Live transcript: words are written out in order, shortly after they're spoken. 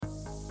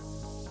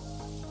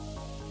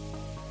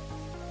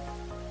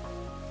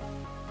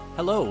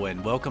Hello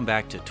and welcome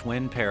back to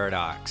Twin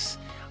Paradox.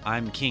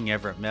 I'm King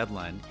Everett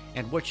Medlin,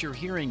 and what you're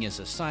hearing is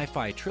a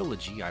sci-fi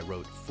trilogy I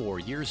wrote 4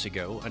 years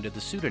ago under the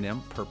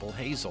pseudonym Purple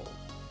Hazel.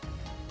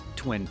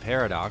 Twin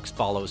Paradox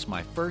follows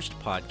my first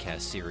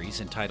podcast series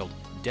entitled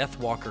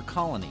Deathwalker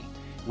Colony,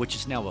 which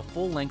is now a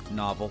full-length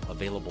novel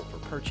available for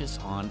purchase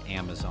on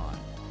Amazon.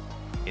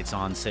 It's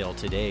on sale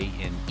today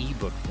in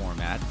ebook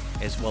format,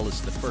 as well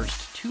as the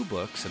first 2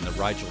 books in the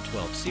Rigel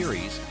 12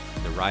 series,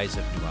 The Rise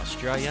of New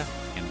Australia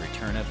and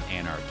Return of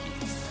Anarchy.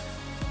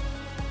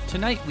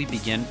 Tonight we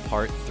begin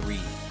Part 3,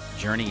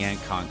 Journey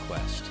and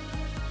Conquest.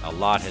 A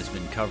lot has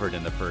been covered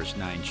in the first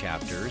 9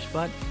 chapters,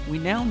 but we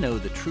now know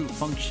the true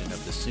function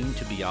of the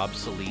soon-to-be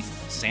obsolete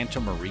Santa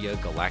Maria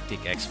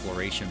Galactic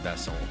Exploration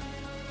Vessel.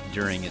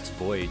 During its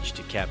voyage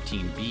to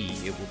Captain B,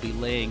 it will be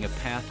laying a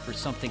path for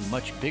something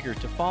much bigger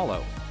to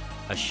follow.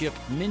 A ship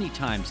many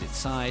times its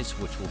size,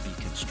 which will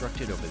be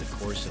constructed over the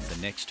course of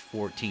the next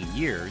 14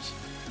 years,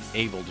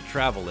 able to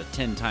travel at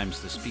 10 times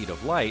the speed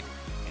of light,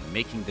 and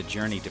making the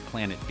journey to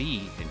Planet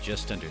B in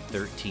just under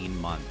 13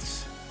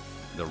 months.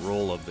 The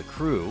role of the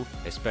crew,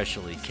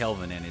 especially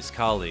Kelvin and his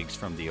colleagues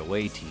from the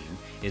away team,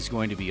 is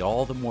going to be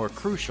all the more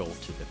crucial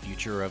to the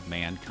future of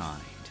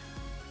mankind.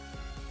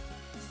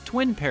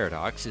 Twin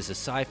Paradox is a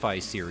sci-fi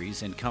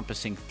series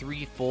encompassing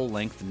 3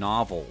 full-length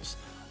novels,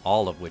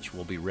 all of which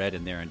will be read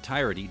in their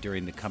entirety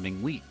during the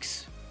coming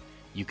weeks.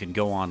 You can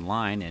go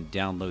online and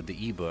download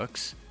the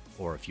ebooks,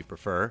 or if you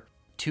prefer,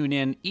 tune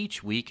in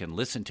each week and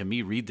listen to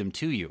me read them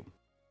to you.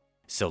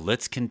 So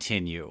let's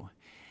continue.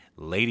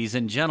 Ladies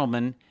and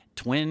gentlemen,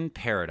 Twin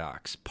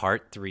Paradox,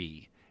 Part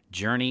 3,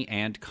 Journey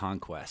and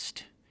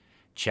Conquest.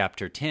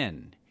 Chapter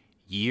 10,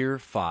 Year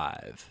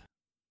 5.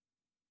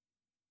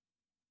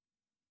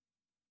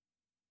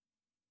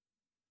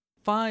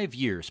 5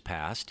 years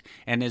passed,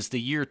 and as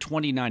the year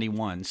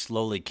 2091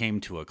 slowly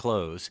came to a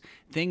close,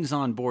 things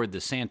on board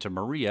the Santa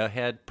Maria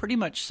had pretty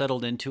much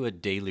settled into a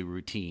daily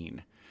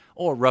routine,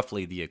 or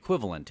roughly the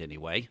equivalent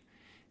anyway.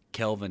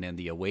 Kelvin and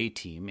the away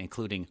team,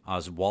 including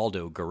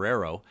Oswaldo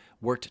Guerrero,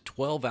 worked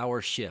 12-hour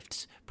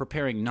shifts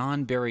preparing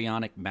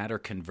non-baryonic matter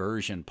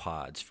conversion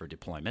pods for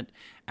deployment,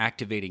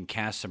 activating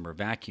Casimir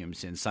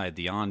vacuums inside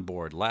the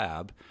onboard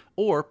lab,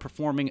 or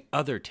performing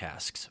other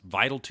tasks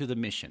vital to the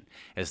mission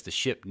as the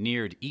ship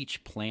neared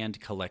each planned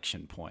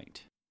collection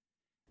point.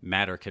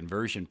 Matter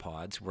conversion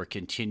pods were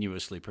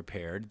continuously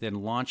prepared,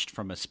 then launched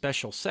from a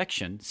special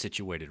section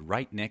situated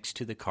right next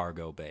to the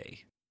cargo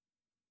bay.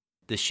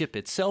 The ship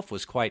itself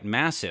was quite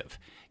massive.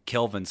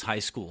 Kelvin's high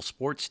school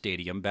sports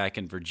stadium back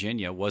in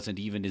Virginia wasn't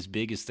even as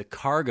big as the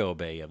cargo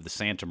bay of the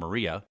Santa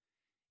Maria.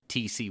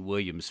 T.C.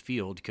 Williams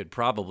Field could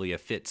probably have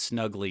fit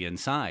snugly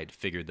inside,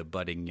 figured the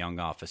budding young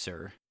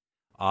officer.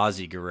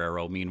 Ozzy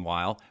Guerrero,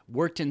 meanwhile,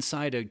 worked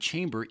inside a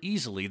chamber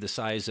easily the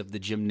size of the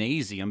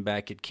gymnasium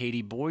back at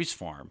Katie Boy's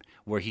farm,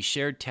 where he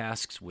shared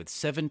tasks with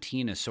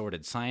 17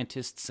 assorted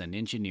scientists and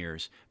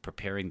engineers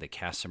preparing the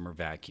Casimir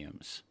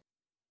vacuums.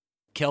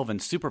 Kelvin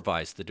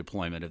supervised the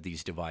deployment of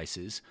these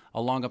devices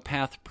along a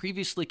path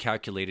previously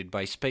calculated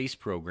by Space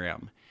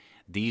Program.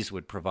 These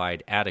would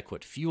provide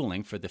adequate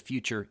fueling for the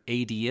future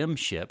ADM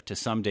ship to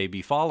someday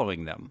be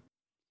following them.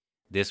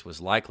 This was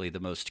likely the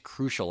most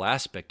crucial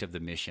aspect of the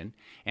mission,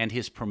 and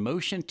his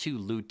promotion to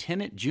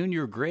lieutenant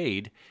junior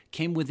grade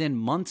came within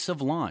months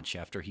of launch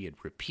after he had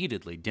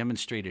repeatedly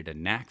demonstrated a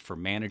knack for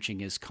managing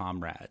his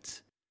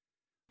comrades.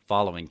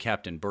 Following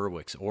Captain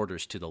Berwick's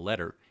orders to the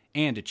letter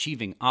and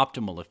achieving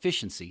optimal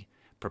efficiency,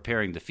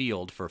 preparing the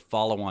field for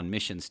follow-on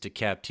missions to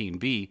Captain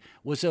B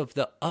was of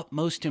the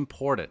utmost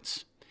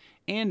importance,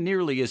 and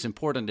nearly as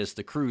important as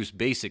the crew's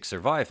basic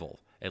survival,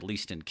 at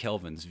least in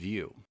Kelvin's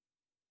view.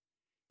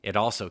 It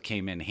also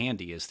came in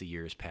handy as the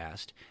years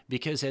passed,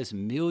 because as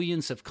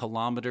millions of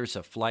kilometers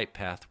of flight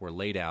path were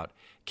laid out,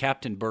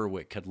 Captain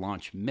Berwick could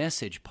launch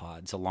message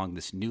pods along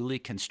this newly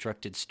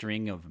constructed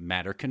string of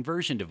matter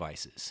conversion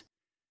devices.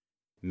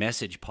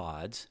 Message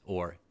pods,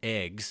 or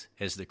eggs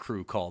as the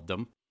crew called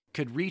them,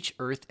 could reach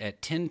Earth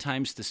at 10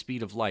 times the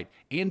speed of light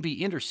and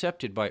be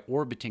intercepted by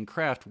orbiting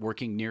craft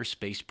working near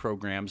Space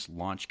Program's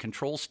Launch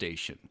Control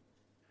Station.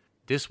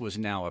 This was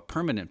now a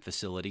permanent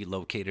facility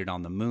located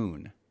on the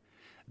Moon.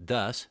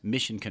 Thus,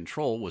 Mission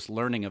Control was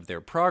learning of their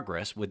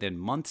progress within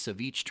months of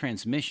each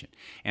transmission,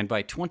 and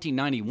by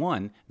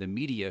 2091, the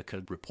media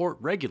could report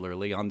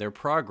regularly on their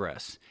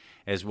progress,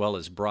 as well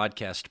as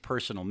broadcast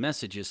personal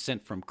messages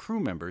sent from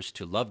crew members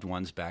to loved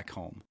ones back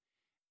home.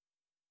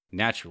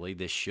 Naturally,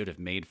 this should have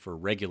made for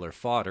regular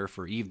fodder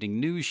for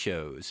evening news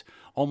shows,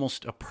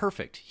 almost a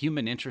perfect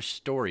human interest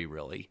story,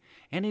 really.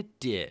 And it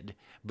did,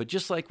 but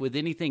just like with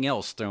anything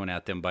else thrown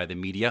at them by the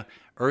media,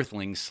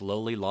 Earthlings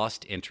slowly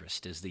lost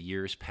interest as the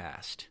years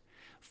passed.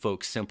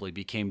 Folks simply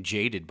became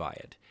jaded by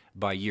it.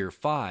 By year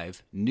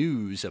 5,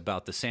 news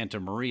about the Santa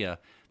Maria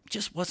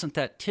just wasn't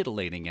that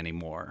titillating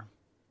anymore.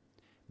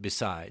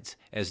 Besides,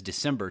 as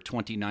December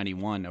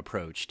 2091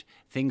 approached,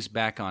 things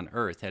back on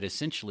Earth had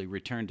essentially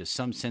returned to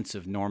some sense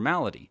of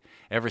normality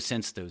ever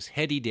since those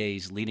heady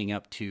days leading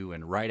up to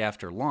and right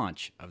after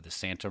launch of the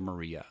Santa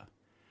Maria.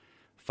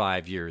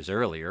 5 years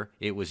earlier,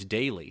 it was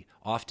daily,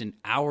 often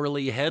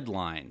hourly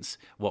headlines,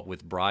 what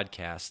with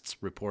broadcasts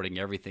reporting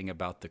everything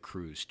about the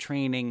crew's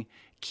training,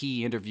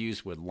 key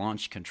interviews with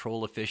launch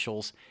control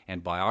officials,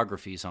 and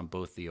biographies on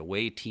both the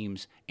away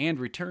teams and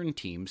return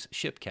teams'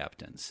 ship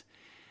captains.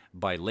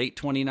 By late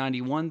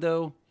 2091,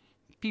 though,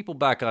 people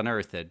back on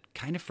Earth had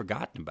kind of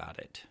forgotten about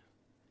it.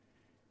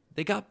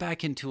 They got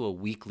back into a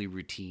weekly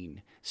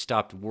routine,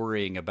 stopped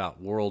worrying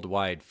about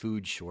worldwide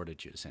food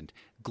shortages and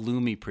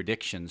gloomy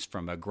predictions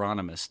from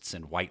agronomists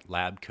in white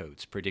lab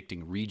coats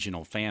predicting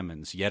regional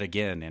famines yet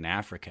again in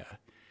Africa.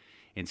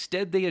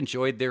 Instead, they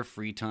enjoyed their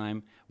free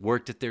time,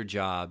 worked at their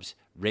jobs,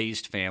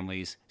 raised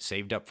families,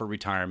 saved up for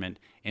retirement,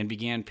 and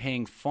began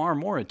paying far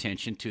more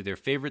attention to their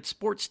favorite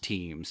sports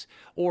teams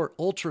or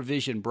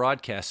Ultravision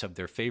broadcasts of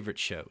their favorite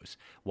shows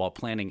while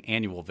planning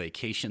annual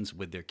vacations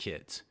with their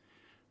kids.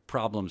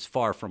 Problems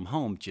far from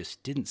home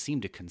just didn't seem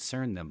to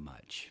concern them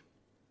much.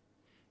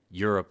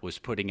 Europe was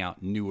putting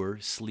out newer,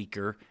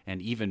 sleeker,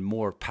 and even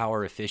more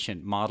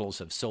power-efficient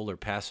models of solar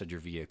passenger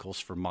vehicles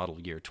for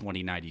model year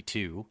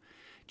 2092.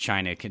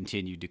 China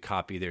continued to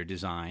copy their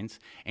designs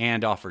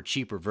and offer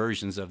cheaper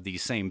versions of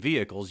these same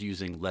vehicles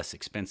using less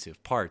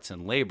expensive parts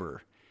and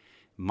labor.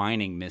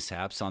 Mining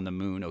mishaps on the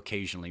moon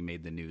occasionally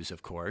made the news,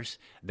 of course.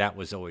 That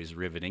was always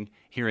riveting,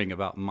 hearing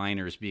about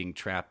miners being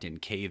trapped in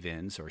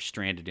cave-ins or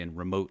stranded in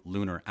remote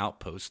lunar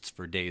outposts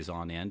for days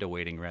on end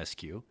awaiting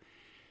rescue.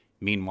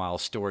 Meanwhile,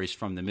 stories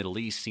from the Middle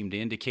East seemed to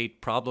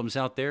indicate problems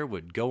out there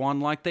would go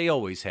on like they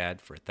always had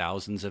for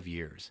thousands of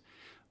years.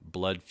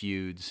 Blood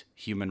feuds,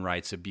 human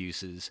rights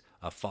abuses,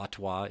 a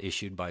fatwa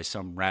issued by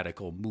some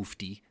radical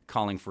mufti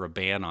calling for a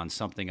ban on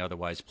something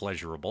otherwise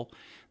pleasurable.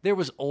 There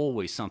was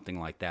always something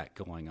like that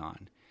going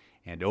on.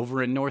 And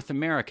over in North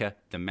America,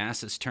 the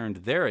masses turned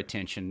their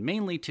attention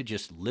mainly to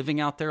just living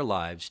out their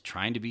lives,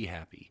 trying to be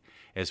happy,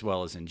 as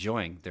well as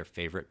enjoying their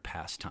favorite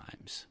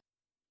pastimes.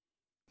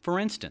 For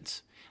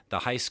instance, the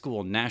high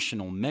school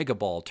national mega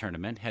ball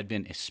tournament had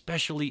been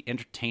especially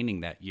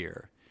entertaining that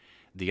year.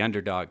 The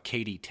underdog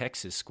Katy,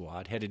 Texas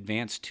squad had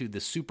advanced to the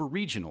Super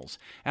Regionals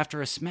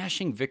after a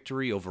smashing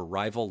victory over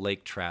rival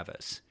Lake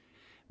Travis.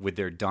 With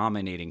their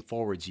dominating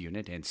forwards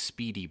unit and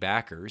speedy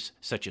backers,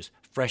 such as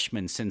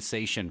freshman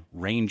sensation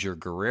Ranger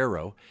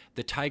Guerrero,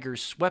 the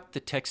Tigers swept the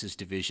Texas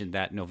division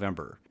that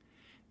November.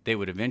 They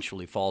would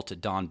eventually fall to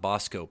Don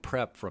Bosco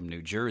Prep from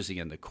New Jersey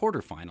in the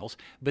quarterfinals,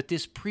 but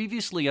this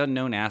previously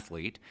unknown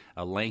athlete,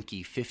 a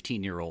lanky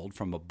 15-year-old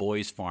from a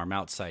boys' farm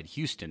outside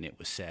Houston, it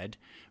was said,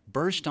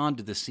 burst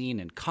onto the scene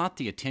and caught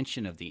the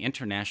attention of the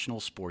international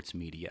sports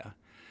media.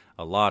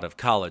 A lot of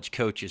college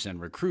coaches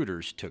and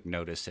recruiters took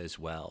notice as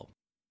well.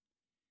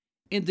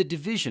 In the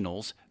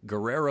divisionals,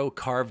 Guerrero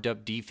carved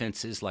up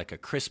defenses like a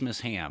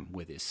Christmas ham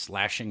with his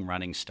slashing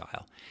running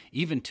style,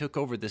 even took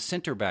over the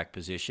center back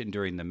position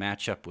during the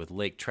matchup with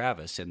Lake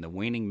Travis in the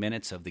waning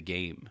minutes of the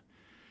game.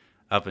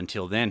 Up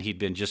until then, he'd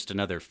been just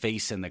another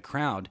face in the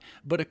crowd,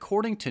 but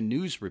according to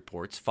news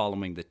reports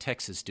following the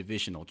Texas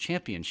Divisional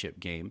Championship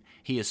game,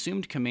 he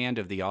assumed command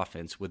of the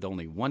offense with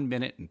only 1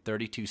 minute and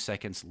 32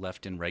 seconds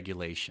left in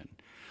regulation,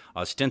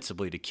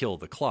 ostensibly to kill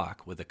the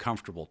clock with a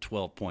comfortable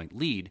 12-point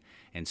lead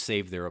and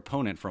save their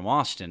opponent from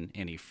Austin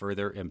any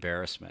further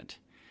embarrassment.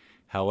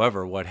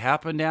 However, what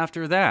happened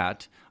after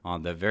that,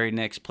 on the very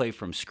next play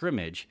from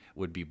scrimmage,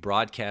 would be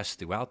broadcast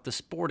throughout the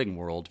sporting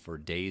world for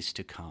days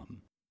to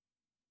come.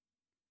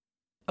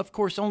 Of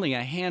course, only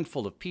a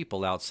handful of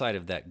people outside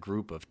of that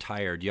group of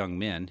tired young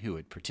men who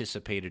had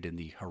participated in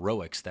the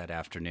heroics that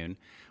afternoon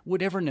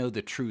would ever know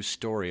the true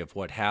story of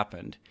what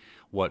happened.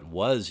 What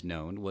was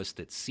known was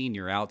that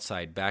senior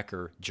outside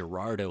backer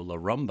Gerardo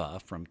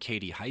Larumba from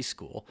Katy High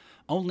School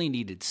only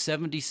needed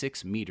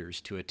 76 meters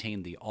to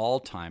attain the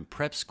all-time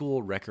prep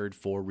school record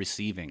for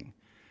receiving.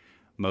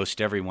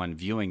 Most everyone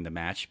viewing the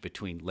match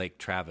between Lake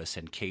Travis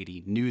and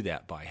Katy knew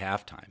that by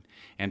halftime,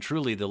 and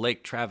truly the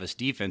Lake Travis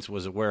defense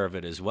was aware of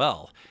it as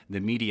well.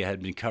 The media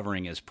had been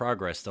covering his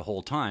progress the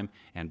whole time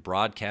and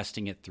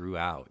broadcasting it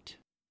throughout.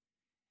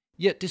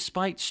 Yet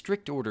despite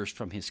strict orders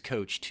from his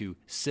coach to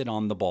sit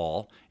on the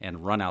ball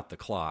and run out the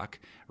clock,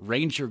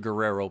 Ranger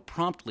Guerrero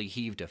promptly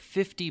heaved a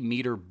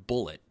 50-meter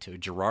bullet to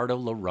Gerardo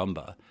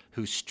Larumba,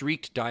 who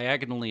streaked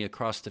diagonally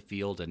across the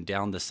field and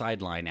down the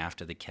sideline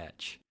after the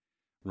catch.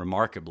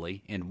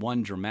 Remarkably, in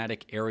one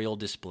dramatic aerial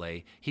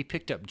display, he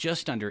picked up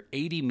just under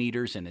 80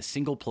 meters in a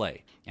single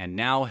play, and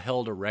now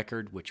held a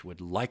record which would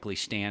likely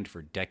stand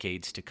for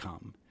decades to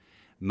come.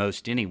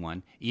 Most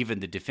anyone,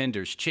 even the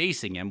defenders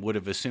chasing him, would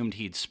have assumed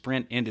he'd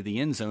sprint into the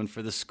end zone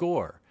for the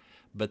score.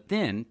 But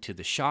then, to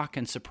the shock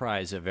and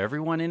surprise of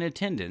everyone in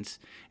attendance,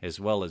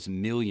 as well as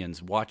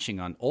millions watching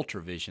on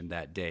Ultravision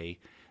that day,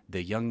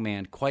 the young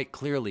man quite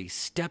clearly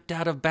stepped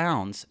out of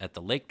bounds at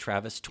the Lake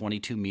Travis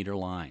 22-meter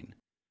line.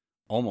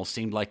 Almost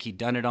seemed like he'd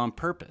done it on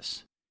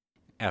purpose.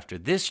 After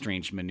this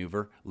strange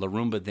maneuver,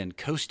 Larumba then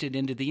coasted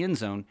into the end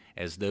zone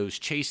as those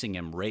chasing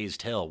him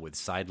raised hell with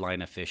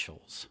sideline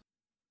officials.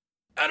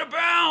 "Out of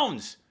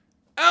bounds!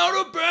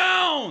 Out of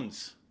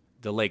bounds!"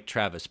 The Lake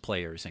Travis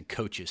players and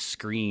coaches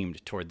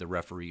screamed toward the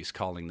referees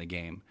calling the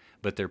game,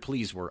 but their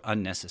pleas were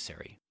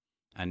unnecessary.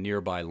 A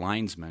nearby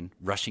linesman,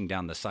 rushing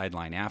down the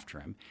sideline after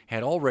him,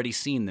 had already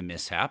seen the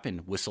mishap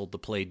and whistled the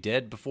play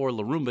dead before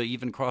Larumba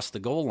even crossed the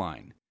goal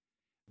line.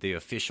 The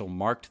official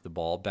marked the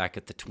ball back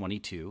at the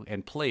 22,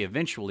 and play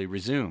eventually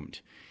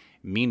resumed.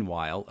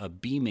 Meanwhile, a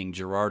beaming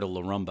Gerardo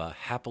Larumba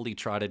happily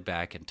trotted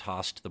back and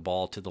tossed the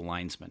ball to the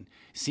linesman,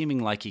 seeming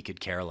like he could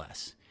care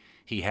less.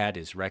 He had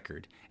his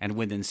record, and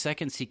within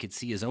seconds he could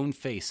see his own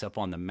face up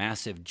on the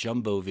massive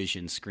jumbo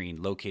vision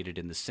screen located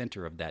in the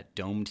center of that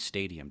domed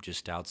stadium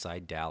just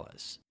outside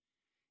Dallas.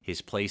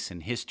 His place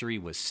in history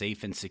was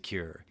safe and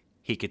secure.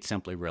 He could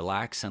simply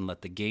relax and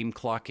let the game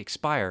clock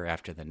expire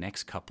after the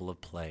next couple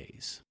of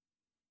plays.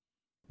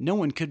 No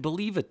one could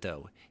believe it,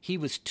 though. He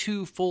was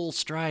 2 full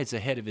strides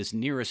ahead of his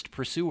nearest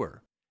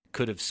pursuer.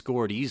 Could have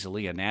scored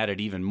easily and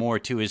added even more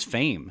to his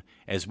fame,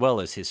 as well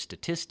as his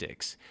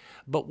statistics.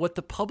 But what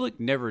the public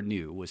never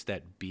knew was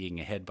that, being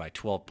ahead by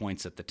 12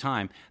 points at the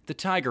time, the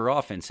Tiger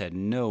offense had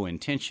no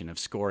intention of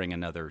scoring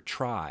another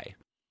try.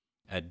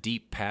 A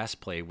deep pass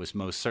play was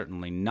most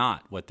certainly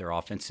not what their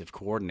offensive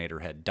coordinator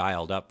had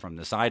dialed up from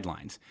the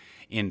sidelines.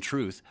 In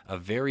truth, a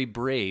very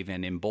brave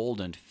and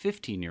emboldened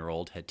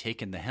 15-year-old had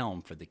taken the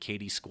helm for the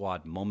Katy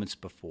squad moments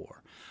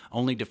before,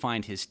 only to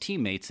find his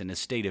teammates in a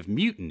state of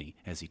mutiny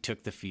as he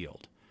took the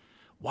field.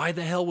 Why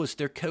the hell was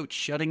their coach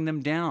shutting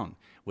them down,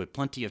 with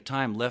plenty of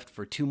time left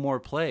for 2 more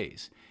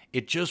plays?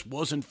 It just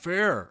wasn't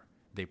fair,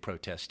 they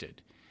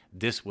protested.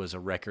 This was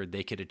a record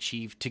they could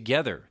achieve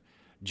together.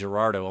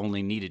 Gerardo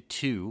only needed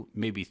 2,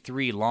 maybe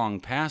 3 long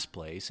pass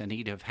plays, and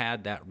he'd have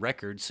had that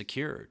record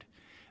secured.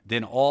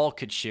 Then all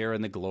could share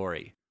in the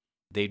glory.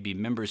 They'd be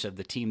members of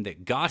the team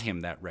that got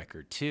him that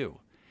record, too.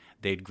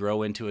 They'd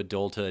grow into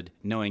adulthood,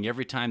 knowing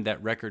every time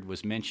that record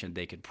was mentioned,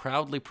 they could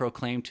proudly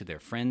proclaim to their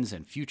friends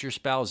and future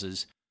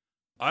spouses,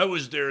 "I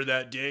was there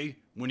that day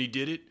when he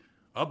did it.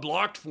 I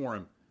blocked for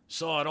him,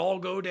 saw it all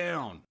go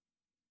down."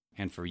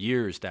 And for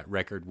years, that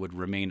record would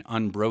remain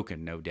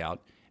unbroken, no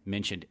doubt,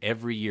 mentioned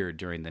every year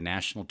during the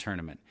national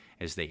tournament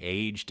as they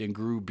aged and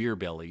grew beer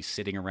bellies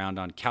sitting around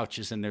on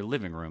couches in their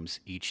living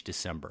rooms each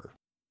December.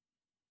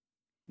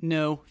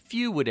 No,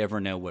 few would ever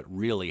know what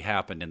really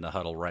happened in the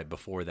huddle right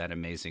before that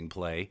amazing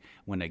play,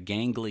 when a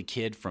gangly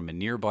kid from a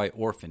nearby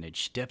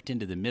orphanage stepped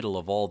into the middle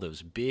of all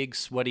those big,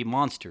 sweaty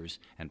monsters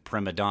and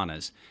prima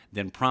donnas,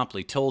 then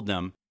promptly told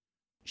them,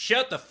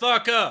 "Shut the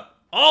fuck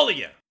up, all of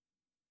you!"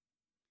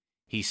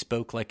 He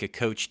spoke like a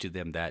coach to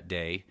them that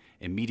day,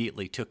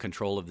 immediately took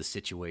control of the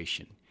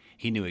situation.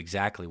 He knew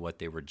exactly what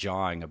they were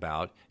jawing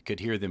about, could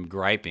hear them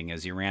griping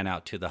as he ran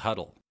out to the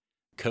huddle.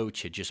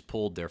 Coach had just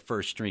pulled their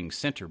first-string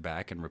center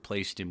back and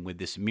replaced him with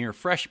this mere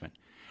freshman,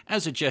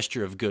 as a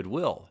gesture of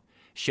goodwill.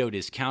 Showed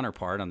his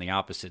counterpart on the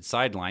opposite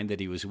sideline that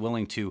he was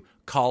willing to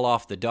call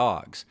off the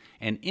dogs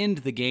and end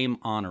the game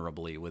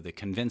honorably with a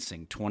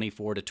convincing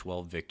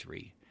 24-12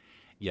 victory.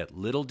 Yet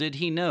little did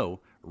he know,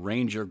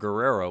 Ranger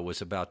Guerrero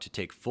was about to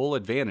take full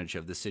advantage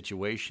of the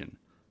situation.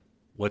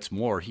 What's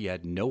more, he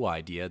had no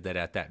idea that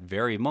at that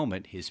very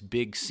moment his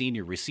big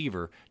senior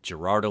receiver,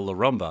 Gerardo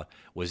Larumba,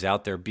 was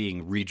out there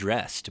being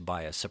redressed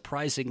by a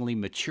surprisingly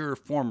mature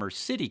former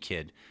city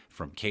kid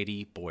from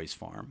Katy Boys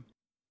Farm.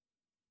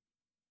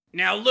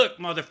 "Now look,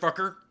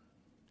 motherfucker,"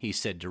 he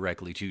said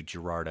directly to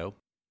Gerardo.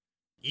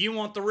 "You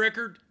want the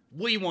record?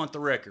 We want the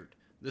record.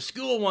 The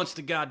school wants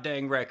the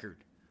goddamn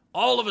record.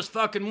 All of us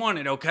fucking want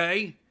it,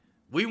 okay?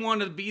 We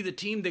want to be the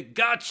team that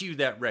got you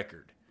that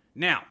record.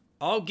 Now,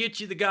 I'll get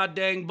you the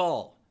goddamn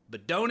ball,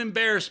 but don't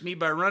embarrass me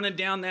by running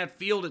down that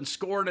field and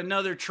scoring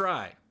another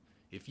try.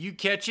 If you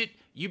catch it,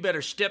 you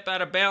better step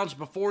out of bounds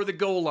before the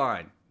goal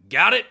line.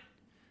 Got it?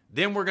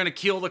 Then we're going to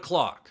kill the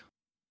clock."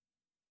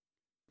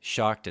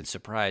 Shocked and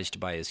surprised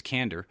by his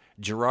candor,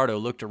 Gerardo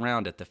looked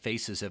around at the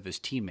faces of his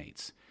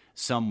teammates.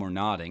 Some were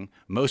nodding,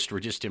 most were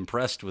just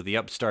impressed with the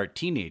upstart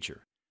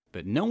teenager.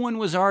 But no one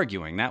was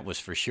arguing, that was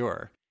for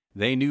sure.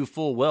 They knew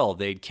full well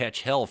they'd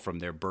catch hell from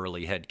their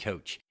burly head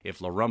coach if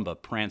Larumba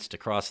pranced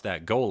across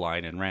that goal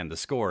line and ran the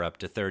score up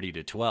to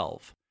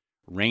 30-12.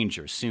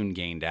 Ranger soon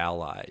gained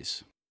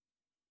allies.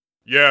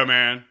 "Yeah,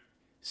 man,"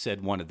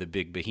 said one of the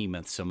big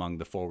behemoths among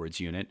the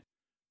forwards unit.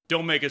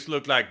 "Don't make us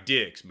look like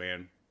dicks,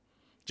 man.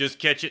 Just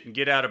catch it and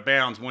get out of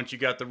bounds once you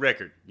got the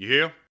record, you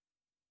hear?"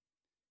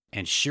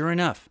 And sure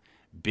enough,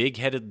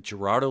 big-headed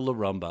Gerardo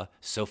Larumba,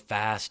 so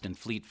fast and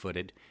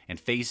fleet-footed, and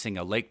facing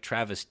a Lake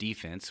Travis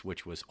defense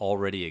which was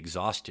already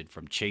exhausted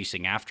from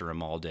chasing after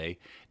him all day,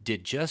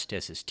 did just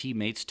as his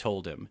teammates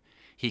told him.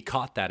 He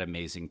caught that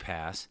amazing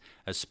pass,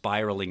 a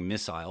spiraling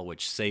missile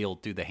which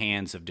sailed through the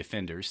hands of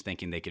defenders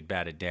thinking they could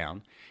bat it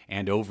down,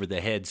 and over the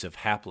heads of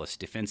hapless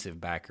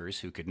defensive backers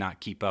who could not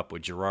keep up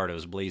with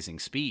Gerardo's blazing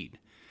speed.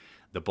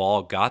 The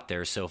ball got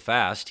there so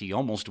fast he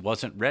almost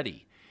wasn't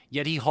ready.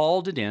 Yet he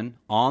hauled it in,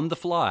 on the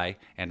fly,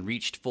 and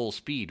reached full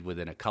speed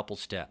within a couple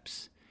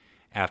steps.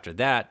 After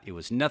that, it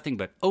was nothing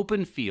but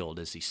open field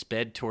as he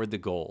sped toward the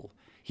goal.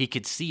 He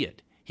could see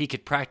it. He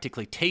could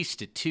practically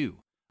taste it, too.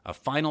 A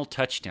final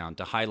touchdown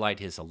to highlight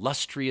his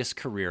illustrious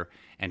career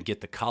and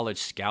get the college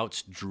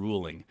scouts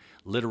drooling,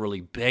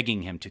 literally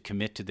begging him to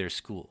commit to their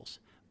schools.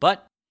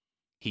 But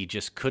he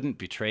just couldn't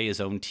betray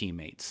his own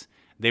teammates.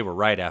 They were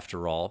right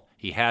after all.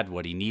 He had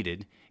what he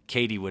needed.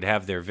 Katy would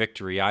have their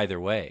victory either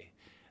way.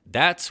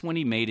 That's when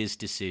he made his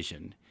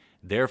decision.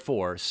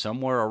 Therefore,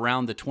 somewhere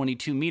around the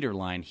 22-meter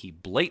line, he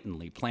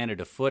blatantly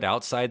planted a foot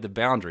outside the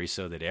boundary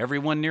so that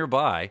everyone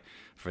nearby,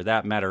 for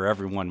that matter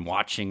everyone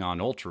watching on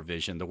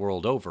Ultravision the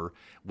world over,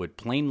 would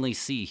plainly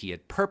see he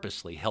had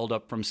purposely held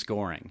up from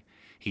scoring.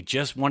 He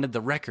just wanted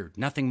the record,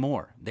 nothing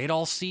more. They'd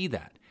all see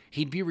that.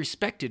 He'd be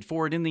respected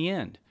for it in the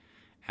end.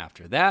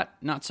 After that,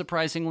 not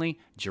surprisingly,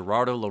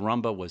 Gerardo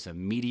Larumba was a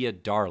media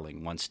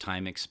darling once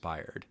time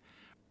expired.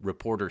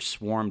 Reporters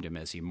swarmed him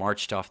as he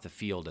marched off the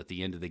field at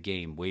the end of the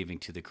game, waving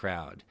to the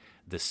crowd.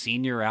 The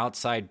senior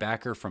outside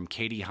backer from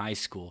Katy High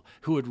School,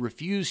 who had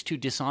refused to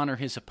dishonor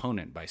his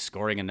opponent by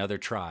scoring another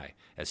try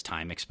as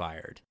time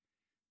expired.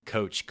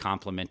 Coach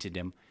complimented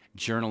him.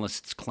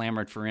 Journalists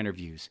clamored for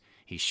interviews.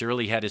 He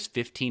surely had his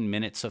 15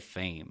 minutes of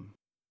fame.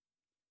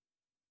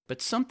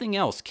 But something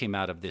else came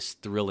out of this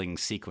thrilling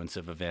sequence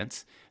of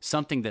events,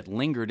 something that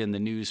lingered in the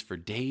news for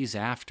days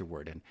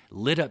afterward and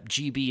lit up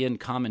GBN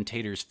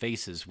commentators'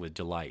 faces with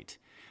delight.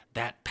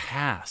 That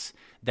pass,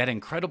 that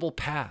incredible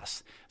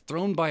pass,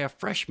 thrown by a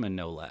freshman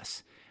no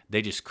less.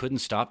 They just couldn't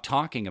stop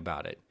talking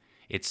about it.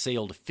 It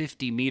sailed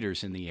 50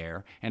 meters in the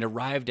air and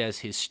arrived as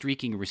his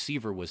streaking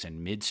receiver was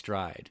in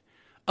mid-stride.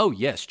 Oh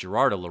yes,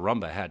 Gerardo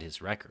Larumba had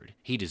his record.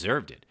 He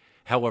deserved it.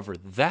 However,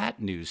 that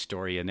news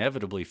story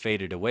inevitably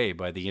faded away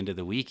by the end of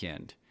the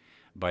weekend.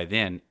 By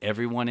then,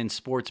 everyone in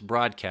sports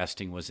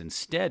broadcasting was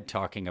instead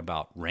talking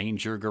about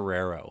Ranger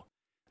Guerrero.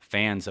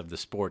 Fans of the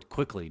sport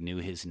quickly knew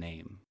his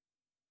name.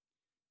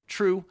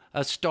 True,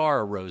 a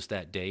star arose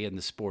that day in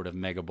the sport of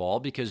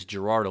megaball because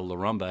Gerardo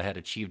Larumba had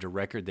achieved a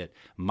record that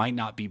might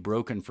not be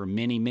broken for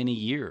many, many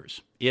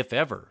years, if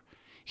ever.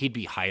 He'd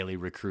be highly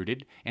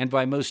recruited, and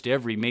by most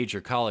every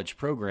major college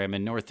program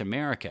in North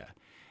America.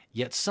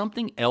 Yet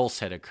something else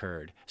had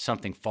occurred,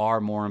 something far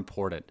more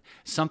important,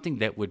 something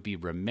that would be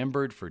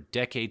remembered for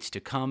decades to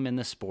come in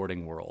the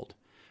sporting world.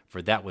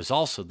 For that was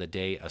also the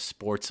day a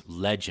sports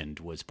legend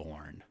was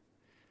born.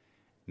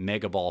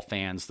 Megaball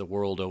fans the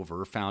world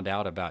over found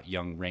out about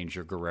young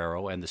Ranger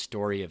Guerrero and the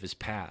story of his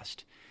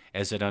past.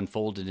 As it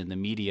unfolded in the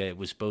media, it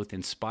was both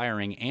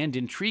inspiring and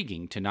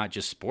intriguing to not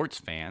just sports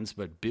fans,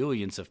 but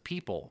billions of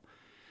people.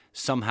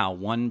 Somehow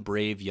one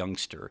brave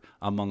youngster,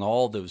 among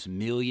all those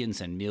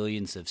millions and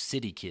millions of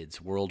city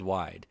kids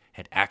worldwide,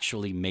 had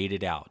actually made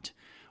it out.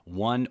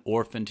 One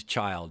orphaned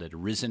child had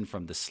risen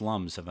from the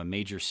slums of a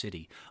major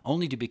city,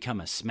 only to become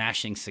a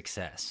smashing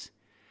success.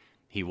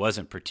 He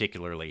wasn't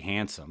particularly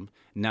handsome,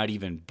 not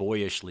even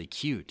boyishly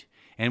cute,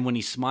 and when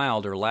he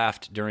smiled or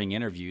laughed during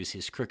interviews,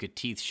 his crooked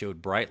teeth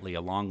showed brightly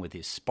along with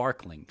his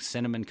sparkling,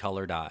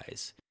 cinnamon-colored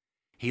eyes.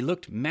 He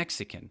looked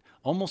Mexican,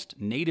 almost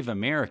Native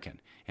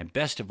American, and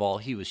best of all,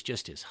 he was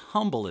just as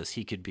humble as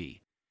he could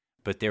be.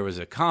 But there was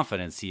a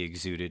confidence he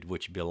exuded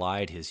which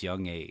belied his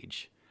young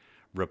age.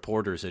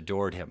 Reporters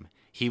adored him.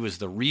 He was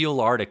the real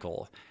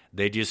article.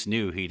 They just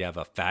knew he'd have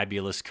a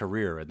fabulous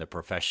career in the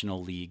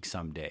professional league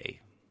someday.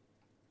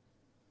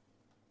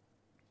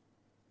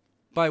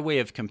 By way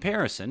of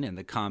comparison, in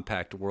the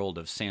compact world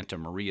of Santa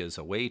Maria's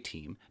away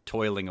team,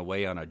 toiling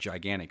away on a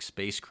gigantic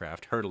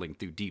spacecraft hurtling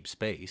through deep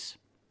space,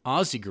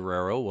 Ozzie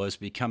Guerrero was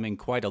becoming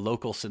quite a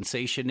local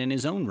sensation in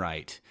his own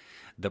right.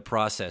 The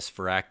process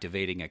for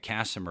activating a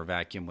Casimir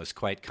vacuum was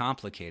quite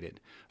complicated.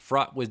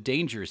 Fraught with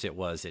dangers it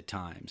was at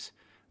times.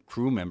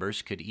 Crew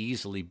members could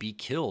easily be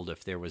killed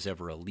if there was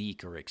ever a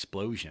leak or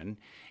explosion.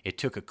 It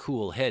took a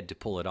cool head to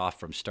pull it off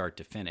from start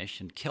to finish,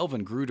 and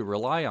Kelvin grew to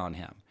rely on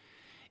him.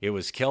 It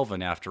was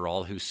Kelvin, after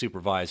all, who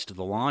supervised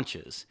the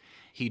launches.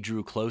 He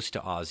drew close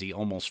to Ozzie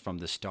almost from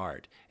the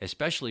start,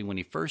 especially when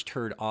he first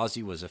heard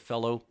Ozzie was a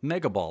fellow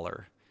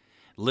megaballer.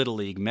 Little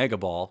League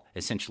Megaball,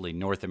 essentially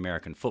North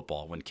American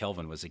football when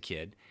Kelvin was a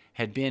kid,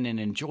 had been an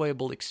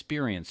enjoyable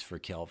experience for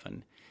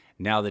Kelvin.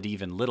 Now that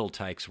even little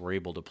tykes were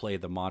able to play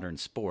the modern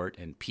sport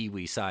and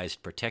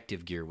peewee-sized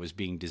protective gear was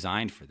being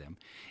designed for them,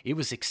 it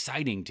was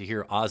exciting to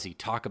hear Ozzie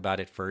talk about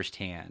it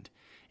firsthand.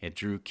 It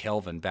drew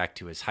Kelvin back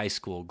to his high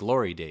school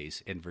glory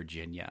days in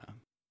Virginia.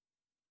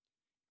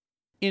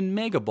 In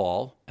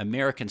Megaball,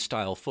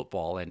 American-style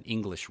football and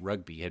English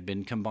rugby had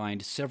been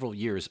combined several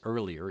years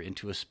earlier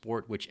into a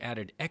sport which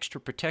added extra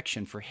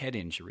protection for head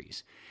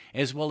injuries,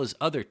 as well as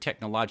other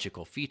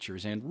technological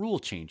features and rule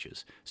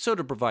changes, so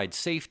to provide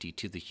safety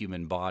to the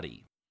human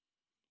body.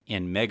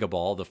 In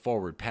Megaball, the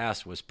forward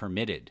pass was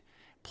permitted.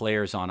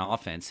 Players on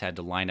offense had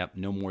to line up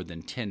no more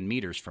than 10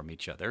 meters from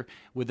each other,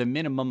 with a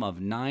minimum of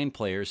 9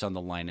 players on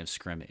the line of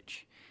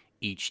scrimmage.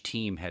 Each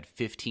team had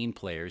 15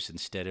 players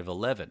instead of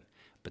 11.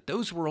 But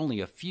those were only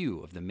a few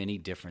of the many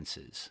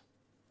differences.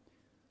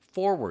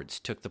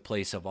 Forwards took the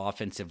place of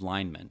offensive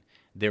linemen.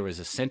 There was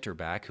a center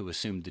back who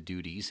assumed the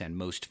duties and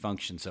most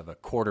functions of a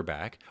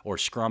quarterback or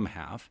scrum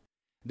half.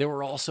 There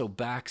were also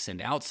backs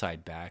and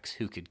outside backs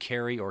who could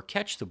carry or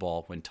catch the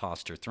ball when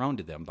tossed or thrown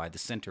to them by the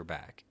center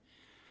back.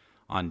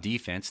 On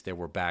defense, there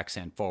were backs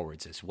and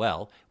forwards as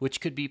well, which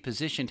could be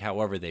positioned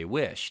however they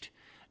wished.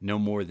 No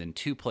more than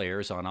 2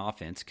 players on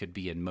offense could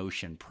be in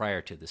motion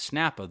prior to the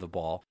snap of the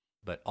ball,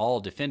 but all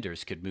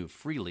defenders could move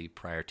freely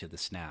prior to the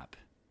snap.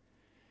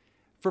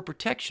 For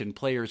protection,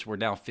 players were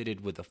now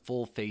fitted with a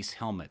full-face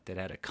helmet that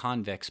had a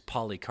convex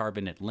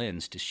polycarbonate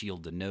lens to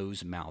shield the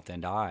nose, mouth,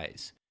 and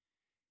eyes.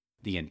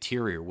 The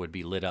interior would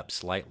be lit up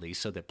slightly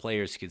so that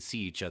players could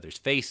see each other's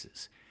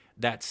faces.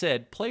 That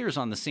said, players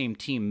on the same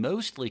team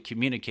mostly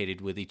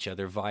communicated with each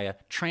other via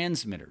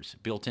transmitters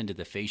built into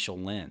the facial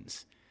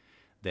lens.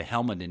 The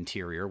helmet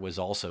interior was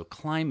also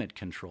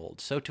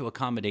climate-controlled, so to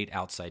accommodate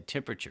outside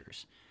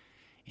temperatures.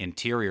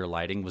 Interior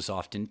lighting was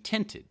often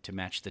tinted to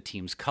match the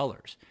team's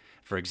colors.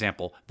 For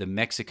example, the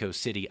Mexico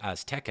City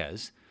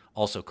Aztecas,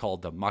 also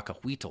called the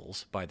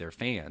Macahuitls by their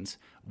fans,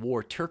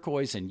 wore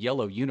turquoise and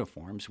yellow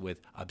uniforms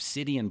with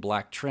obsidian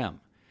black trim.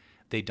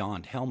 They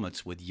donned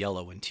helmets with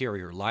yellow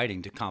interior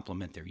lighting to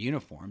complement their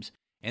uniforms,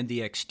 and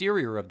the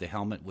exterior of the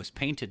helmet was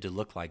painted to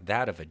look like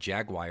that of a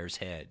jaguar's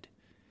head.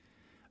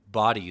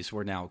 Bodies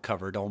were now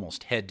covered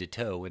almost head to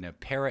toe in a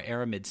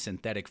para-aramid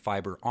synthetic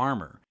fiber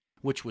armor,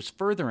 which was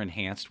further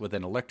enhanced with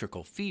an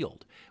electrical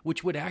field,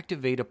 which would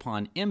activate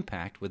upon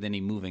impact with any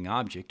moving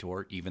object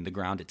or even the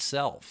ground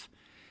itself.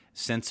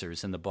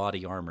 Sensors in the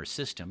body armor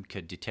system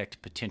could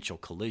detect potential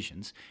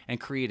collisions and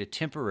create a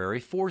temporary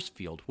force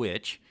field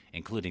which,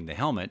 including the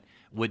helmet,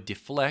 would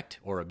deflect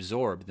or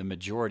absorb the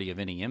majority of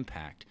any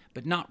impact,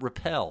 but not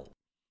repel.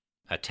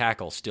 A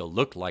tackle still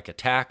looked like a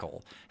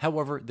tackle.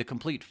 However, the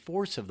complete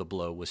force of the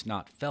blow was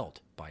not felt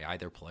by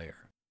either player.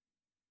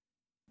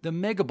 The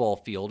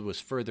Megaball field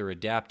was further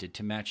adapted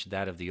to match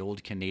that of the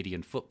old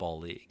Canadian Football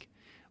League.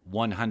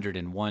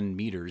 101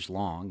 meters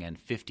long and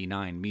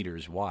 59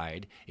 meters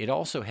wide, it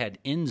also had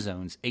end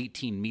zones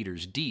 18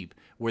 meters deep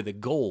where the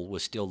goal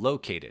was still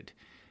located.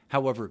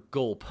 However,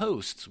 goal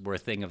posts were a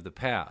thing of the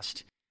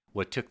past.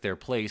 What took their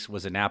place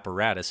was an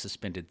apparatus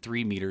suspended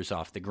 3 meters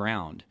off the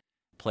ground.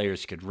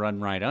 Players could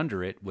run right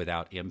under it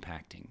without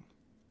impacting.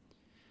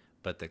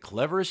 But the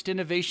cleverest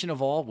innovation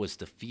of all was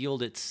the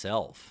field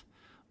itself.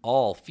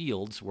 All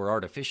fields were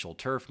artificial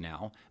turf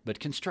now,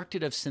 but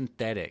constructed of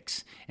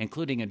synthetics,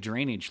 including a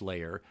drainage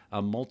layer,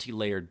 a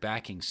multi-layered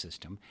backing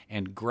system,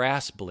 and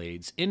grass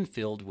blades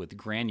infilled with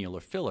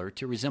granular filler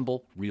to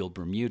resemble real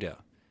Bermuda.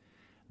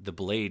 The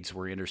blades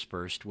were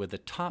interspersed with a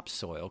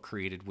topsoil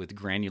created with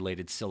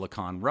granulated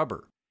silicon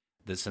rubber.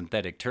 The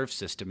synthetic turf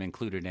system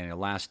included an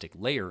elastic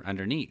layer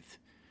underneath.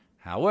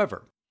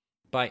 However,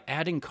 by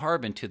adding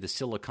carbon to the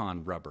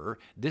silicon rubber,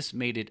 this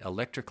made it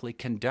electrically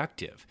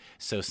conductive,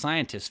 so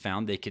scientists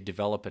found they could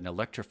develop an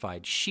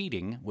electrified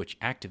sheeting which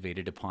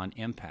activated upon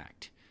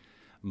impact.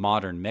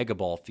 Modern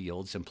megaball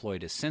fields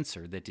employed a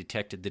sensor that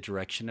detected the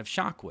direction of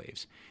shock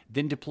waves,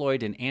 then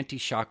deployed an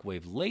anti-shock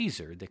wave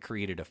laser that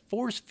created a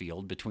force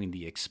field between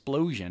the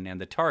explosion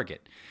and the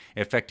target,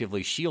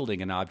 effectively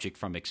shielding an object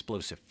from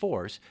explosive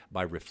force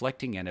by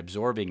reflecting and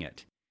absorbing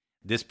it.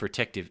 This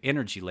protective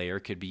energy layer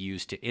could be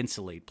used to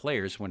insulate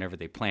players whenever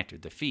they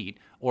planted the feet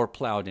or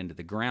plowed into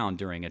the ground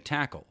during a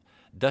tackle,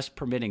 thus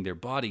permitting their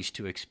bodies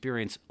to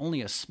experience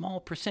only a small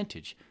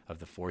percentage of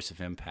the force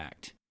of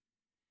impact.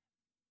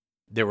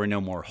 There were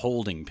no more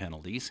holding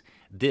penalties.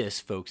 This,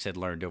 folks had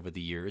learned over the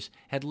years,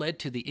 had led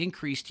to the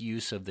increased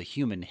use of the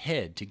human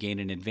head to gain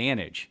an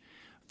advantage.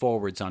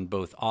 Forwards on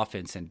both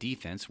offense and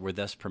defense were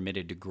thus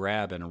permitted to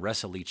grab and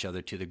wrestle each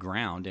other to the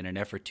ground in an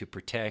effort to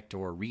protect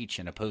or reach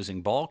an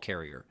opposing ball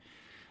carrier.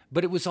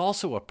 But it was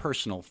also a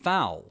personal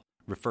foul,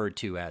 referred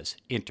to as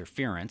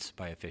interference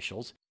by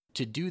officials,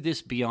 to do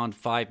this beyond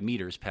 5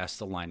 meters past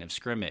the line of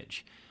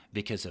scrimmage.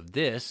 Because of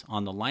this,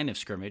 on the line of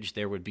scrimmage,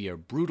 there would be a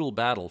brutal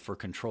battle for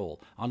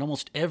control on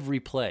almost every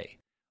play,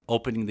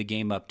 opening the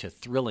game up to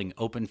thrilling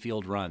open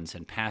field runs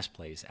and pass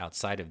plays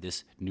outside of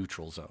this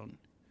neutral zone.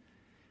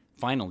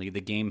 Finally, the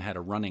game had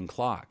a running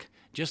clock,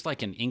 just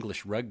like in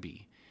English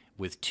rugby.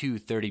 With 2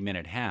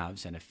 30-minute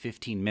halves and a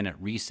 15-minute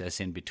recess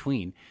in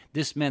between,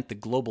 this meant the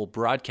global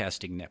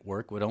broadcasting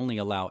network would only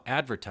allow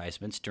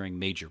advertisements during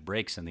major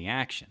breaks in the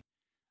action.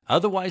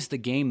 Otherwise, the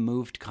game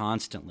moved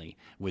constantly,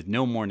 with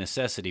no more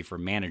necessity for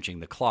managing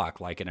the clock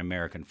like in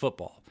American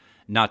football,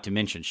 not to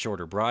mention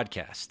shorter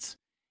broadcasts.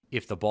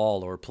 If the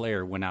ball or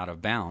player went out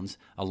of bounds,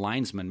 a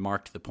linesman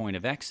marked the point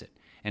of exit,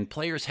 and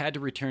players had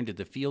to return to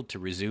the field to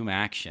resume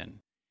action.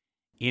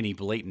 Any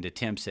blatant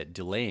attempts at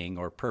delaying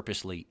or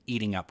purposely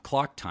eating up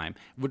clock time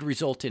would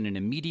result in an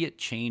immediate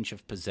change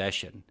of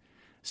possession.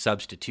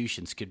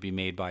 Substitutions could be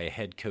made by a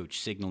head coach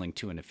signaling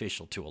to an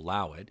official to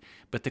allow it,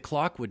 but the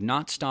clock would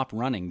not stop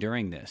running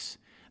during this.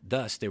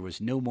 Thus, there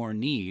was no more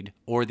need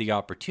or the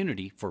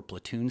opportunity for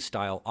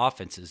platoon-style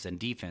offenses and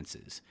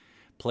defenses.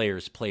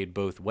 Players played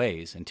both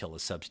ways until a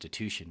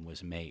substitution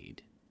was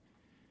made.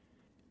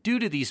 Due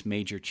to these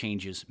major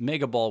changes,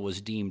 Megaball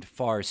was deemed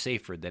far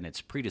safer than its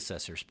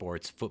predecessor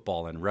sports,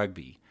 football and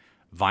rugby.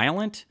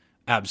 Violent?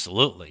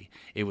 Absolutely.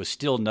 It was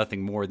still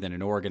nothing more than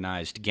an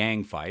organized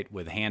gang fight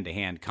with hand to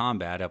hand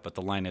combat up at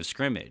the line of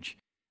scrimmage.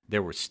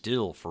 There were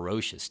still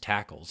ferocious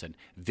tackles and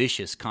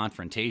vicious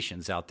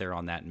confrontations out there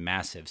on that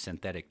massive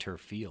synthetic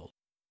turf field.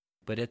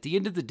 But at the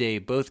end of the day,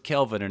 both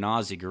Kelvin and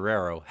Ozzy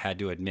Guerrero had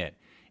to admit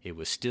it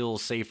was still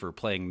safer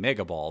playing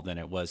Megaball than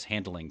it was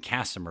handling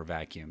Casimir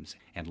vacuums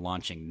and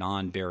launching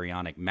non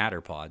baryonic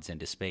matter pods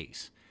into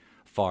space.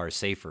 Far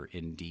safer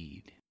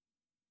indeed.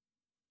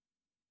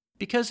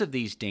 Because of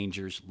these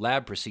dangers,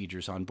 lab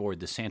procedures on board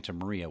the Santa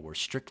Maria were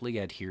strictly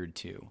adhered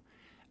to.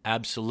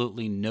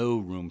 Absolutely no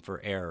room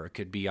for error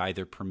could be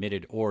either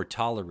permitted or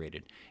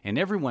tolerated, and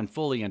everyone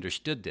fully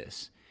understood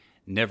this.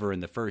 Never in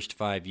the first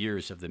 5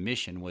 years of the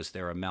mission was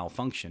there a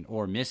malfunction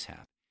or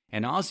mishap,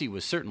 and Ozzy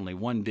was certainly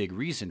one big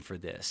reason for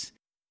this.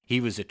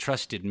 He was a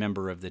trusted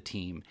member of the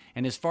team,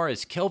 and as far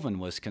as Kelvin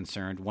was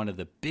concerned, one of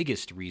the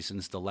biggest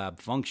reasons the lab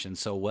functioned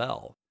so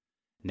well.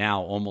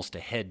 Now almost a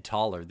head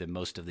taller than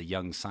most of the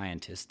young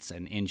scientists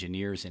and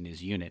engineers in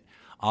his unit,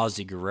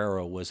 Ozzy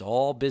Guerrero was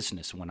all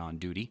business when on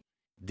duty.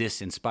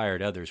 This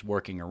inspired others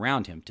working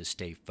around him to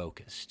stay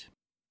focused.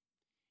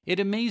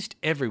 It amazed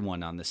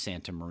everyone on the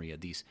Santa Maria,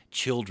 these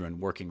children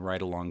working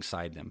right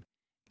alongside them.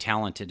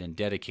 Talented and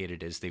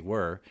dedicated as they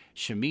were,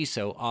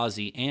 Shimiso,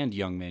 Ozzy, and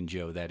Youngman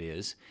Joe, that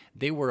is,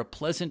 they were a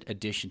pleasant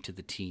addition to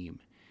the team.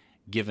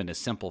 Given a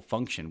simple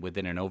function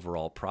within an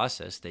overall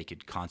process, they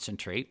could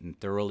concentrate and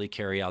thoroughly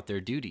carry out their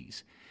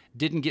duties.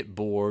 Didn't get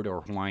bored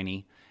or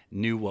whiny,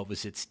 knew what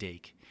was at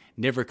stake.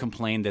 Never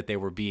complained that they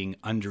were being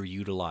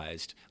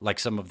underutilized, like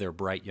some of their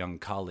bright young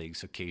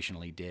colleagues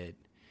occasionally did.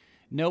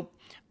 Nope,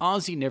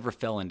 Ozzy never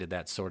fell into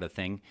that sort of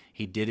thing.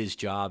 He did his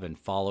job and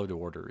followed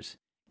orders.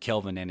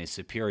 Kelvin and his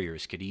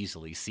superiors could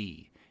easily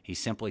see. He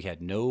simply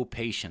had no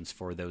patience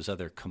for those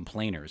other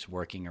complainers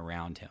working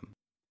around him.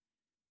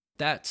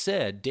 That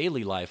said,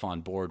 daily life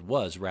on board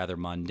was rather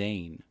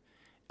mundane.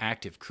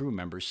 Active crew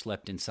members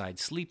slept inside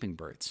sleeping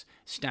berths,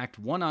 stacked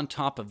one on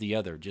top of the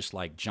other just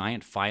like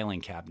giant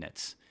filing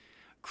cabinets.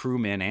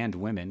 Crewmen and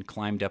women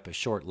climbed up a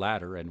short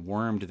ladder and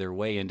wormed their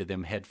way into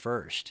them head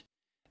first.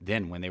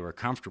 Then, when they were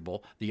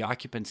comfortable, the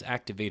occupants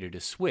activated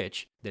a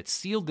switch that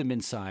sealed them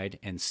inside,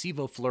 and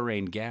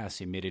sevoflurane gas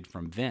emitted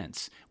from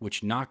vents,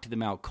 which knocked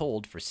them out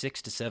cold for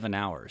 6 to 7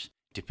 hours,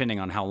 depending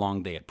on how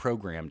long they had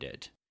programmed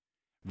it.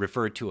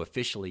 Referred to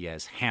officially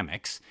as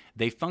hammocks,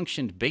 they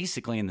functioned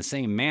basically in the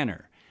same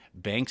manner.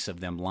 Banks of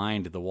them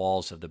lined the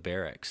walls of the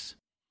barracks.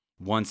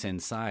 Once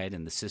inside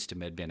and the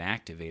system had been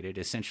activated,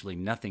 essentially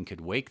nothing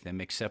could wake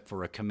them except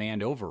for a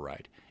command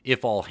override,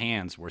 if all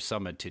hands were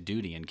summoned to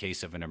duty in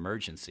case of an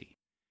emergency.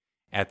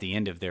 At the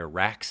end of their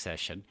rack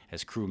session,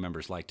 as crew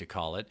members like to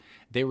call it,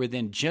 they were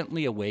then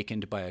gently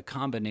awakened by a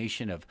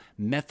combination of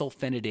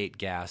methylphenidate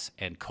gas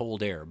and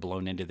cold air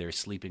blown into their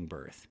sleeping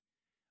berth.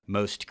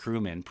 Most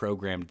crewmen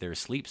programmed their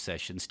sleep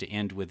sessions to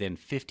end within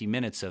 50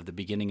 minutes of the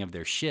beginning of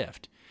their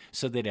shift,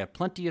 so they'd have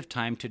plenty of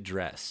time to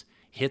dress,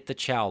 hit the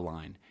chow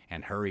line,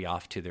 and hurry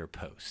off to their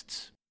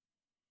posts.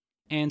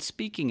 And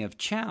speaking of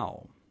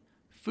chow,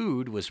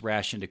 food was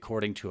rationed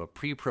according to a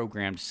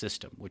pre-programmed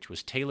system which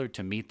was tailored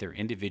to meet their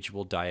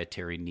individual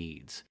dietary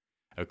needs.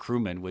 A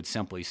crewman would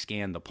simply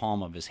scan the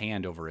palm of his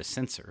hand over a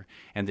sensor,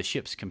 and the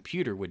ship's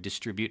computer would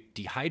distribute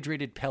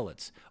dehydrated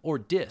pellets or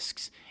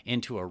discs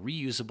into a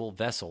reusable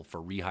vessel for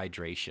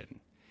rehydration.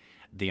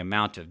 The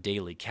amount of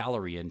daily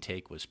calorie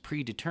intake was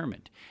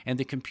predetermined, and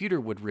the computer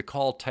would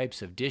recall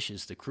types of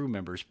dishes the crew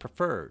members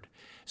preferred,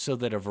 so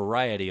that a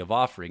variety of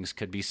offerings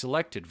could be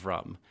selected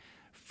from.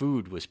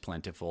 Food was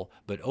plentiful,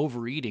 but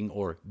overeating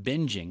or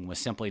binging was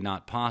simply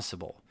not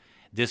possible.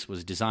 This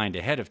was designed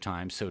ahead of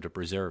time so to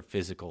preserve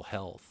physical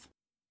health.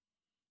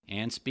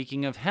 And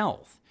speaking of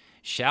health,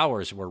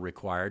 showers were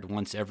required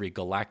once every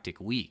galactic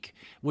week,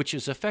 which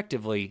is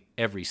effectively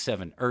every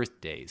 7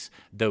 Earth days,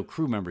 though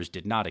crew members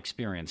did not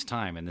experience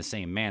time in the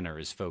same manner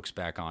as folks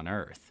back on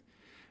Earth.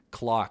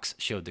 Clocks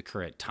showed the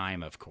current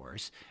time, of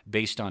course,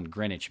 based on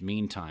Greenwich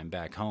Mean Time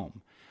back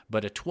home,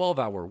 but a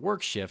 12-hour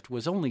work shift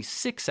was only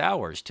 6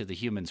 hours to the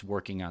humans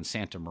working on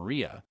Santa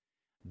Maria.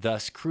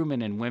 Thus,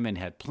 crewmen and women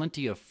had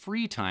plenty of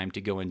free time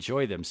to go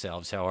enjoy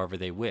themselves however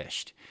they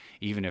wished,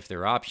 even if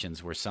their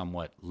options were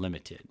somewhat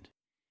limited.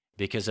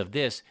 Because of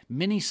this,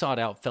 many sought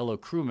out fellow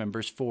crew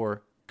members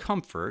for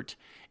comfort,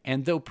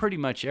 and though pretty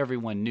much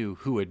everyone knew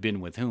who had been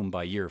with whom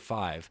by year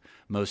 5,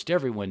 most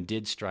everyone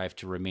did strive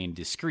to remain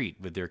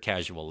discreet with their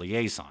casual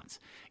liaisons,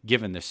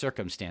 given the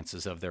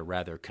circumstances of their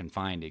rather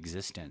confined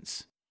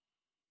existence.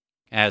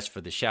 As for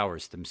the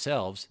showers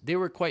themselves, they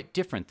were quite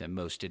different than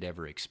most had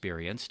ever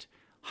experienced.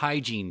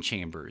 Hygiene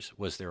chambers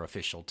was their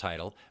official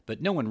title,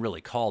 but no one really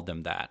called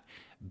them that.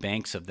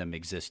 Banks of them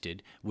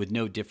existed, with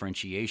no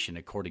differentiation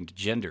according to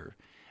gender.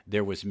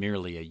 There was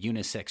merely a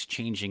unisex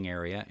changing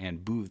area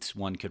and booths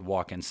one could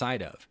walk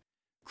inside of.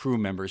 Crew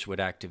members would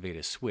activate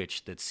a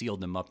switch that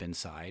sealed them up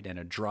inside, and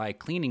a dry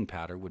cleaning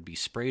powder would be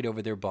sprayed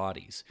over their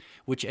bodies,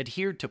 which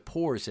adhered to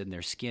pores in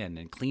their skin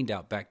and cleaned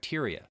out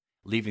bacteria,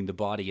 leaving the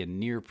body in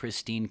near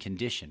pristine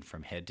condition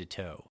from head to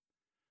toe.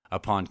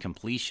 Upon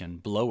completion,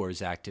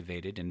 blowers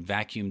activated and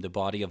vacuumed the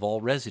body of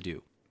all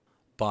residue.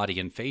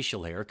 Body and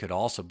facial hair could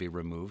also be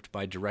removed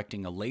by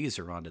directing a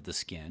laser onto the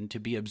skin to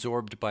be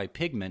absorbed by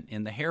pigment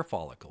in the hair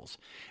follicles,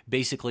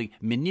 basically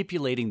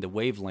manipulating the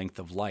wavelength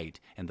of light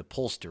and the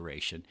pulse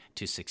duration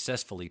to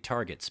successfully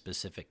target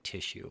specific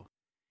tissue.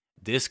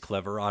 This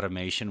clever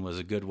automation was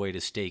a good way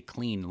to stay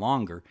clean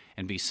longer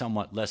and be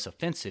somewhat less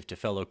offensive to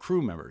fellow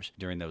crew members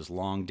during those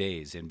long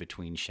days in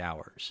between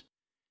showers.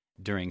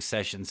 During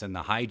sessions in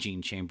the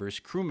hygiene chambers,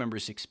 crew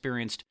members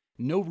experienced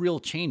no real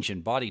change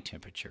in body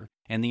temperature,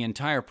 and the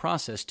entire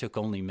process took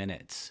only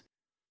minutes.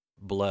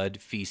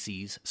 Blood,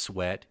 feces,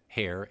 sweat,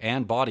 hair,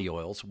 and body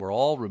oils were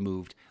all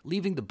removed,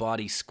 leaving the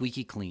body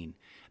squeaky clean.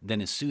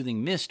 Then a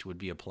soothing mist would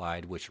be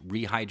applied, which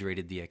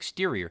rehydrated the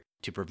exterior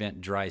to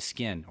prevent dry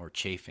skin or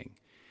chafing.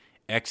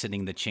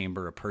 Exiting the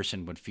chamber, a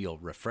person would feel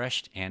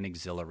refreshed and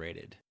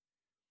exhilarated.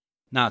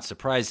 Not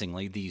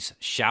surprisingly, these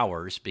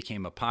showers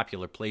became a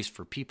popular place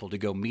for people to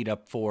go meet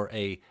up for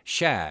a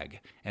shag,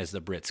 as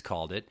the Brits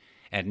called it,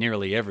 at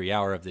nearly every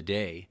hour of the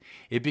day.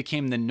 It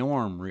became the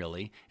norm,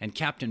 really, and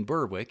Captain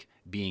Berwick,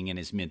 being in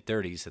his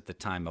mid-30s at the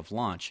time of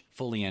launch,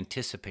 fully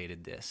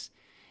anticipated this.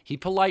 He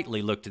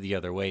politely looked the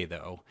other way,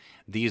 though.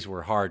 These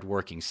were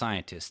hard-working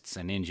scientists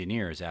and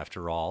engineers,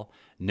 after all.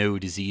 No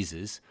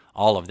diseases.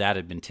 All of that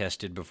had been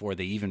tested before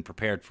they even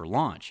prepared for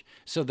launch,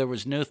 so there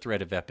was no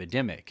threat of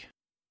epidemic.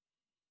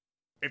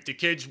 "If the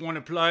kids want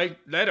to play,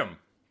 let 'em,"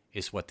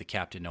 is what the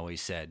captain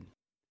always said.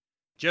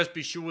 "Just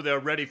be sure they're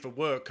ready for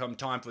work come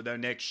time for their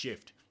next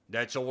shift.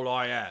 That's all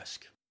I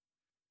ask."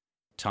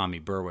 Tommy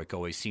Berwick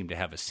always seemed to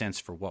have a sense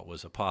for what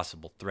was a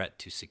possible threat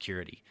to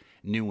security,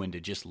 knew when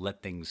to just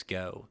let things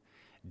go.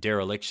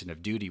 Dereliction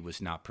of duty was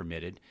not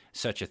permitted.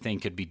 Such a thing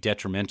could be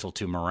detrimental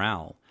to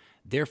morale.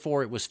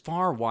 Therefore, it was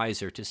far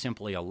wiser to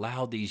simply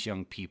allow these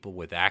young people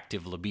with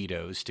active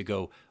libidos to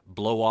go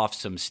blow off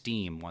some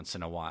steam once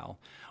in a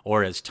while,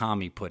 or as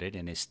Tommy put it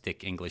in his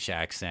thick English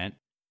accent,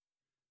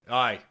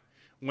 "Aye,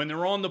 when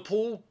they're on the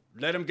pool,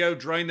 let 'em go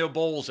drain their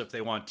bowls if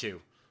they want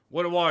to.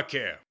 What do I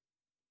care?"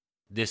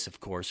 This, of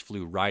course,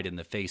 flew right in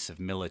the face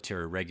of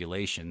military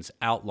regulations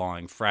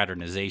outlawing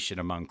fraternization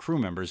among crew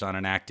members on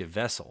an active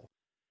vessel.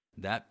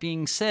 That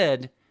being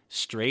said,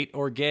 straight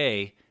or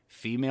gay,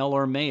 female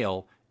or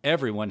male,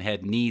 everyone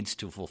had needs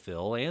to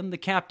fulfill, and the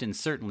captain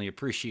certainly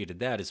appreciated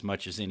that as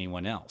much as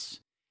anyone else.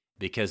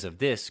 Because of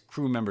this,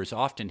 crew members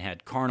often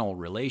had carnal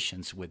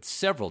relations with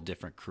several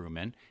different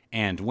crewmen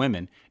and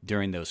women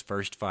during those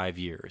first 5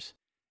 years.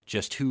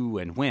 Just who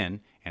and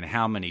when and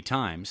how many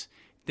times,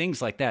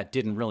 things like that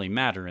didn't really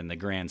matter in the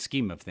grand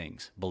scheme of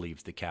things,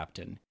 believed the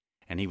captain,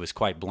 and he was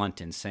quite blunt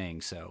in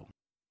saying so.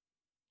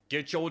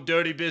 "Get your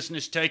dirty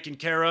business taken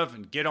care of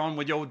and get on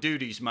with your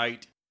duties,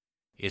 mate,"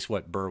 is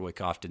what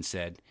Berwick often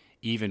said,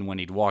 even when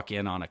he'd walk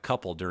in on a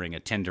couple during a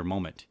tender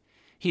moment.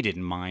 He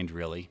didn't mind,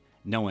 really.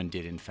 No one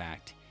did, in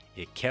fact.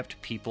 It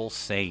kept people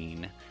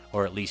sane,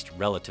 or at least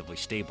relatively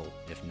stable,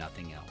 if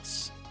nothing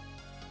else.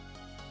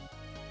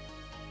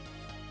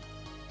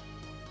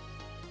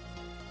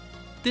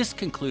 This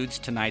concludes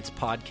tonight's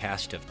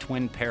podcast of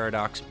Twin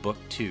Paradox Book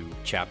 2,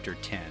 Chapter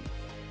 10,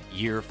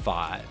 Year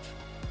 5.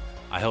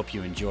 I hope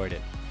you enjoyed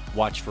it.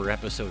 Watch for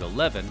Episode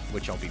 11,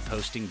 which I'll be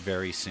posting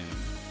very soon.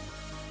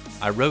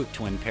 I wrote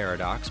Twin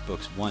Paradox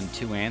Books 1,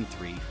 2, and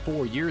 3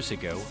 4 years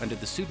ago under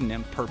the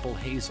pseudonym Purple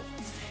Hazel,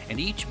 and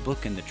each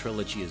book in the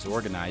trilogy is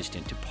organized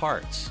into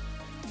parts.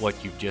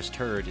 What you've just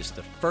heard is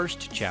the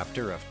first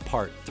chapter of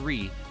Part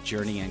 3,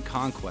 Journey and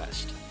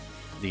Conquest.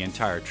 The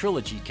entire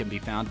trilogy can be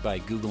found by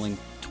Googling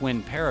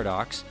Twin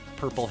Paradox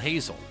Purple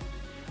Hazel.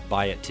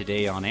 Buy it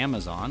today on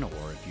Amazon,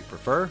 or if you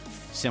prefer,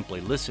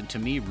 simply listen to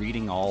me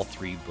reading all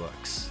 3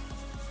 books.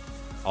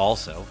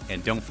 Also,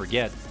 and don't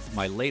forget,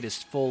 my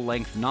latest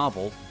full-length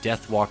novel,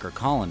 Deathwalker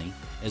Colony,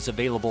 is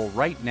available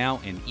right now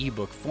in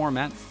ebook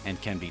format and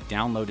can be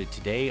downloaded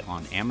today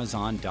on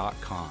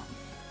Amazon.com,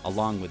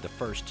 along with the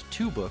first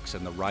 2 books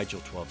in the Rigel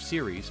 12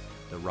 series,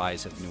 The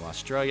Rise of New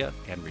Australia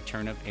and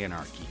Return of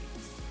Anarchy.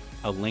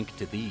 A link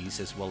to these,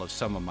 as well as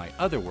some of my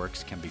other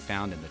works, can be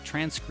found in the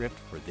transcript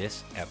for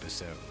this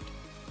episode.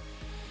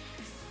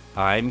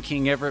 I'm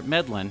King Everett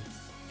Medlin.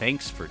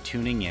 Thanks for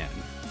tuning in.